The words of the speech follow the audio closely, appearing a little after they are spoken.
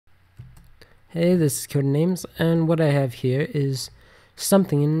Hey, this is Cody Names, and what I have here is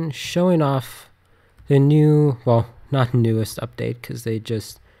something showing off the new, well, not newest update, because they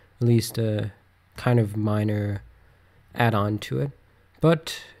just released a kind of minor add-on to it,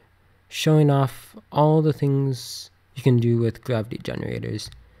 but showing off all the things you can do with gravity generators.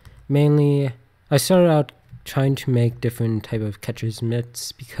 Mainly, I started out trying to make different type of catcher's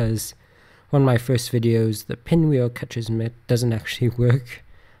mitts because one of my first videos, the pinwheel catcher's mitt, doesn't actually work.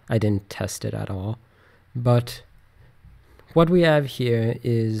 I didn't test it at all. But what we have here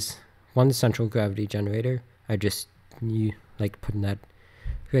is one central gravity generator. I just like putting that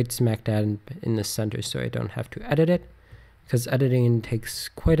right smack dab in the center so I don't have to edit it, because editing takes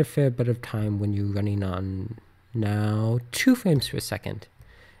quite a fair bit of time when you're running on now 2 frames per second.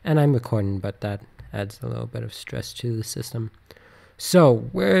 And I'm recording, but that adds a little bit of stress to the system. So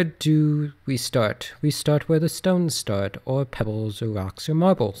where do we start? We start where the stones start, or pebbles, or rocks, or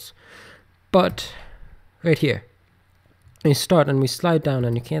marbles. But right here, we start and we slide down,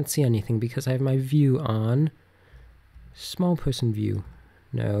 and you can't see anything because I have my view on small person view.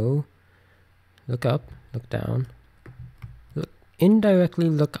 No, look up, look down, look indirectly,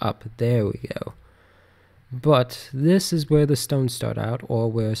 look up. There we go. But this is where the stones start out,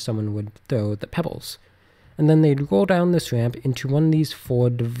 or where someone would throw the pebbles. And then they'd roll down this ramp into one of these 4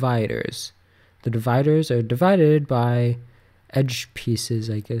 dividers. The dividers are divided by edge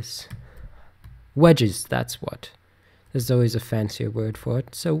pieces, I guess. Wedges, that's what. There's always a fancier word for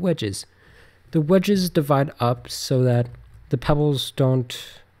it. So wedges. The wedges divide up so that the pebbles don't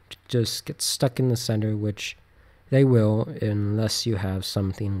just get stuck in the center, which they will unless you have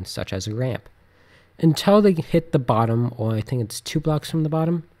something such as a ramp. Until they hit the bottom, or I think it's 2 blocks from the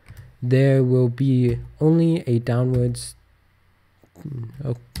bottom, there will be only a downwards,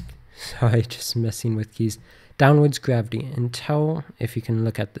 oh, sorry, just messing with keys, downwards gravity until, if you can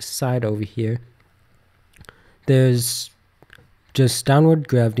look at the side over here, there's just downward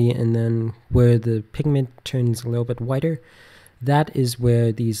gravity, and then where the pigment turns a little bit whiter, that is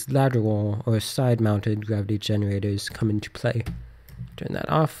where these lateral or side-mounted gravity generators come into play. Turn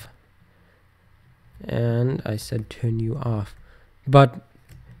that off. And I said turn you off. But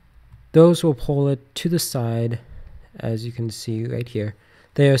those will pull it to the side, as you can see right here.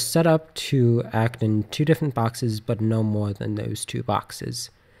 They are set up to act in 2 different boxes, but no more than those 2 boxes.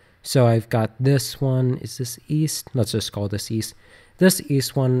 So I've got this one. Is this east? Let's just call this east. This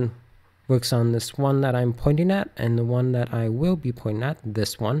east one works on this one that I'm pointing at, and the one that I will be pointing at,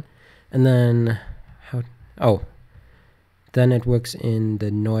 this one. And then, then it works in the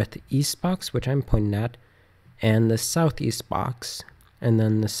northeast box, which I'm pointing at, and the southeast box. And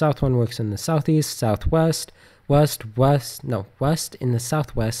then the south one works in the southeast, southwest, west in the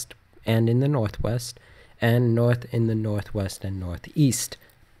southwest and in the northwest, and north in the northwest and northeast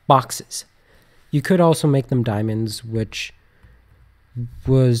boxes. You could also make them diamonds, which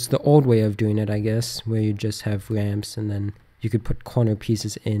was the old way of doing it, I guess, where you just have ramps and then you could put corner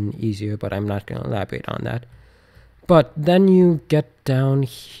pieces in easier, but I'm not going to elaborate on that. But then you get down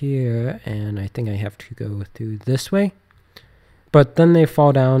here, and I think I have to go through this way. But then they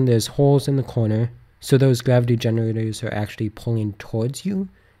fall down, there's holes in the corner, so those gravity generators are actually pulling towards you.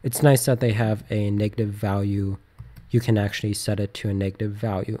 It's nice that they have a negative value. You can actually set it to a negative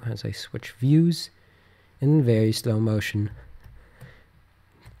value as I switch views in very slow motion.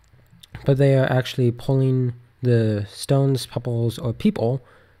 But they are actually pulling the stones, pebbles, or people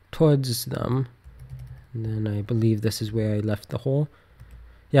towards them. And then I believe this is where I left the hole.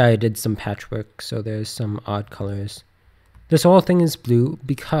 Yeah, I did some patchwork, so there's some odd colors. This whole thing is blue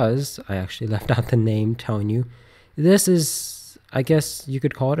because I actually left out the name telling you. This is, I guess you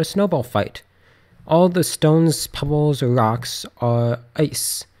could call it a snowball fight. All the stones, pebbles, or rocks are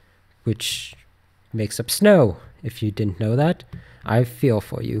ice, which makes up snow. If you didn't know that, I feel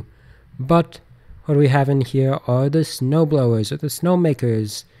for you. But what we have in here are the snow blowers, or the snow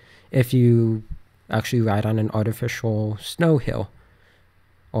makers, if you actually ride on an artificial snow hill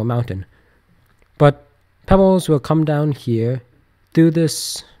or mountain. But pebbles will come down here through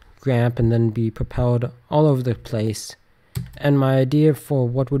this ramp and then be propelled all over the place. And my idea for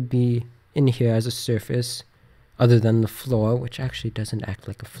what would be in here as a surface, other than the floor, which actually doesn't act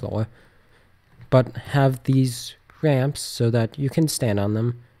like a floor, but have these ramps so that you can stand on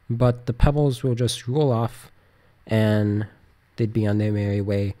them, but the pebbles will just roll off and they'd be on their merry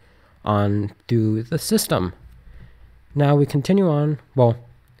way on through the system. Now we continue on. Well,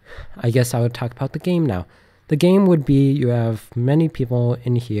 I guess I would talk about the game now. The game would be you have many people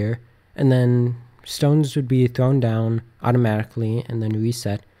in here, and then stones would be thrown down automatically and then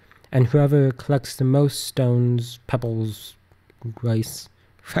reset. And whoever collects the most stones, pebbles, rice,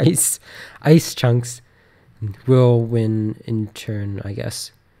 ice chunks will win in turn, I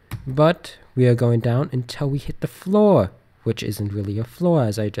guess. But we are going down until we hit the floor, which isn't really a floor,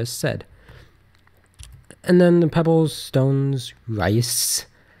 as I just said. And then the pebbles, stones, rice,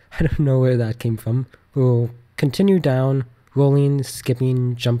 I don't know where that came from, will continue down, rolling,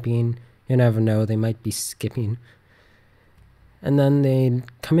 skipping, jumping. You never know, they might be skipping. And then they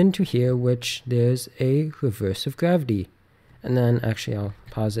come into here, which there's a reverse of gravity. And then, actually, I'll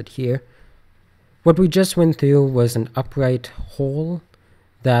pause it here. What we just went through was an upright hole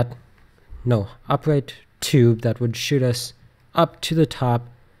upright tube that would shoot us up to the top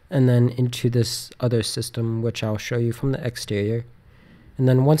and then into this other system, which I'll show you from the exterior. And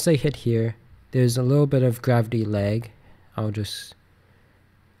then once they hit here, there's a little bit of gravity lag. I'll just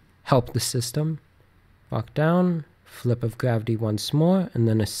help the system. Walk down, flip of gravity once more, and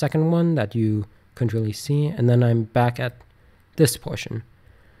then a second one that you couldn't really see, and then I'm back at this portion.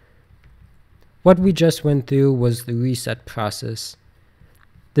 What we just went through was the reset process.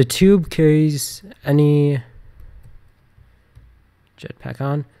 The tube carries any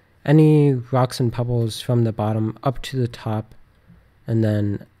rocks and pebbles from the bottom up to the top, and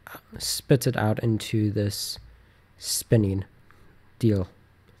then spits it out into this spinning deal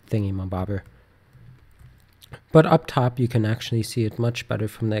thingy-mabobber. But up top you can actually see it much better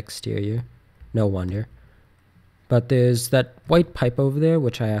from the exterior, no wonder. But there's that white pipe over there,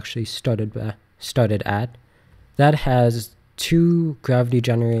 which I actually started at. That has 2 gravity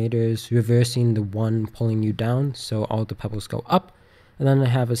generators reversing the one pulling you down, so all the pebbles go up. And then I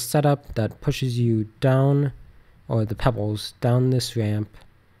have a setup that pushes you down, or the pebbles, down this ramp,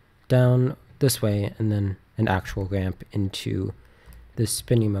 down this way, and then an actual ramp into this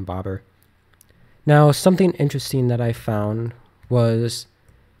spinny-mabobber. Now, something interesting that I found was,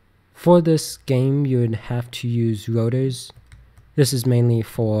 for this game, you would have to use rotors. This is mainly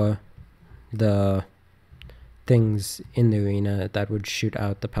for the things in the arena that would shoot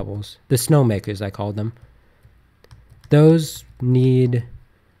out the pebbles. The snowmakers, I call them. Those need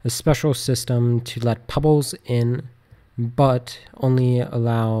a special system to let pebbles in, but only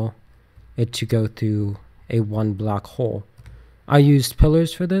allow it to go through a 1-block hole. I used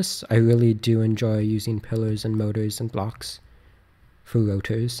pillars for this. I really do enjoy using pillars and motors and blocks for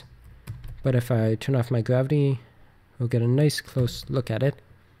rotors. But if I turn off my gravity, we'll get a nice close look at it.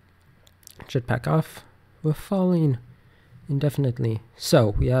 Jetpack off. We're falling indefinitely. So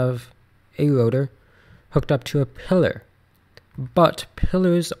we have a rotor hooked up to a pillar. But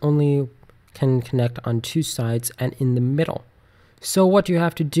pillars only can connect on 2 sides and in the middle. So what you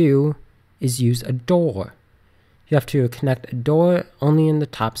have to do is use a door. You have to connect a door only in the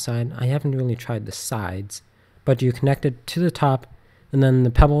top side. I haven't really tried the sides, but you connect it to the top, and then the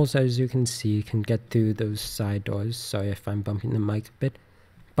pebbles, as you can see, can get through those side doors. Sorry if I'm bumping the mic a bit.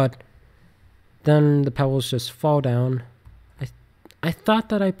 But then the pebbles just fall down. I thought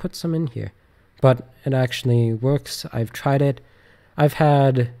that I put some in here, but it actually works. I've tried it. I've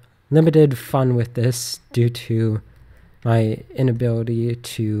had limited fun with this due to my inability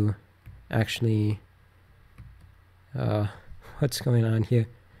to actually what's going on here?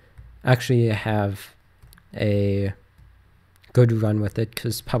 Actually have a good run with it,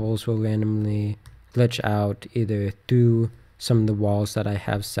 because pebbles will randomly glitch out either through some of the walls that I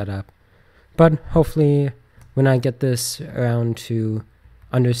have set up. But hopefully when I get this around to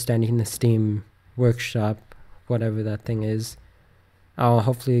understanding the Steam workshop, whatever that thing is, I'll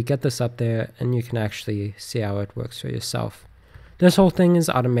hopefully get this up there and you can actually see how it works for yourself. This whole thing is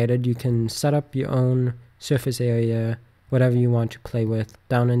automated. You can set up your own surface area, whatever you want to play with,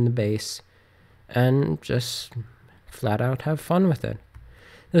 down in the base, and just flat out have fun with it.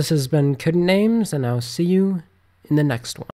 This has been Cody Names, and I'll see you in the next one.